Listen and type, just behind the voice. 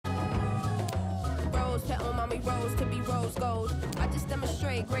mommy rose to be rose gold. I just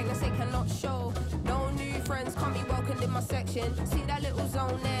demonstrate greatness they cannot show. No new friends can't be welcomed in my section. See that little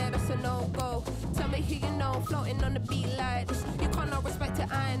zone there, that's a no-go. Tell me who you know, floating on the beat like this. You can't not respect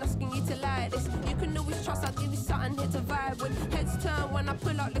it, I ain't asking you to like this. You can always trust, I'll give you something here to vibe with. Heads turn when I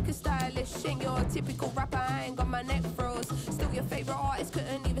pull out looking stylish. Ain't your typical rapper, I ain't got my neck froze. Still your favourite artist,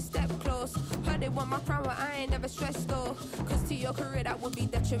 couldn't even step close. Heard they want my crown, but I ain't never stressed though. Cause to your career that would be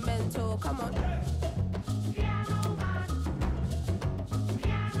detrimental. Come on.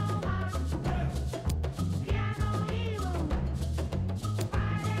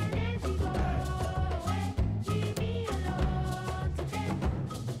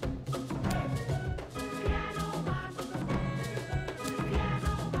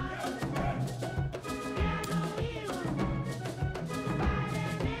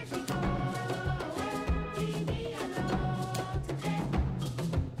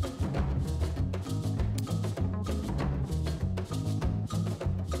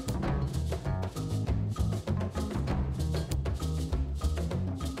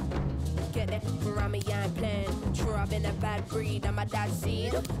 Been a bad breed, I'm my dad's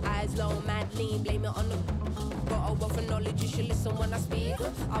seed. Eyes low, mad lean, blame it on the. Got a wealth of knowledge, you should listen when I speak.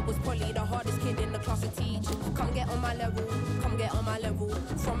 I was probably the hardest kid in the class to teach. Come get on my level, come get on my level.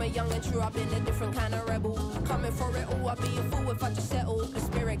 From a young and true, I've been a different kind of rebel. Coming for it all, I'd be a fool if I just settle. The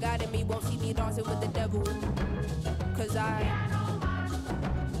spirit guiding me won't see me dancing with the devil. Cause I.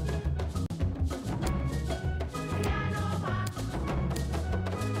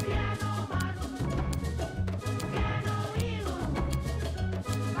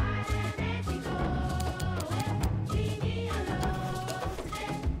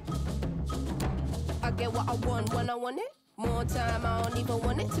 Get what I want when I want it. More time, I don't even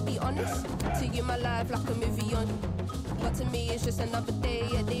want it, to be honest. To you, my life like a movie on. But to me, it's just another day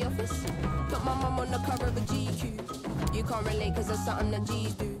at the office. Put my mum on the cover of a GQ. You can't relate cause that's something that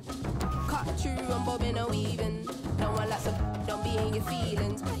G's do. Cut through, I'm bobbing and weaving. No one likes a don't be in your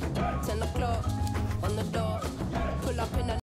feelings. 10 o'clock on the dot. Pull up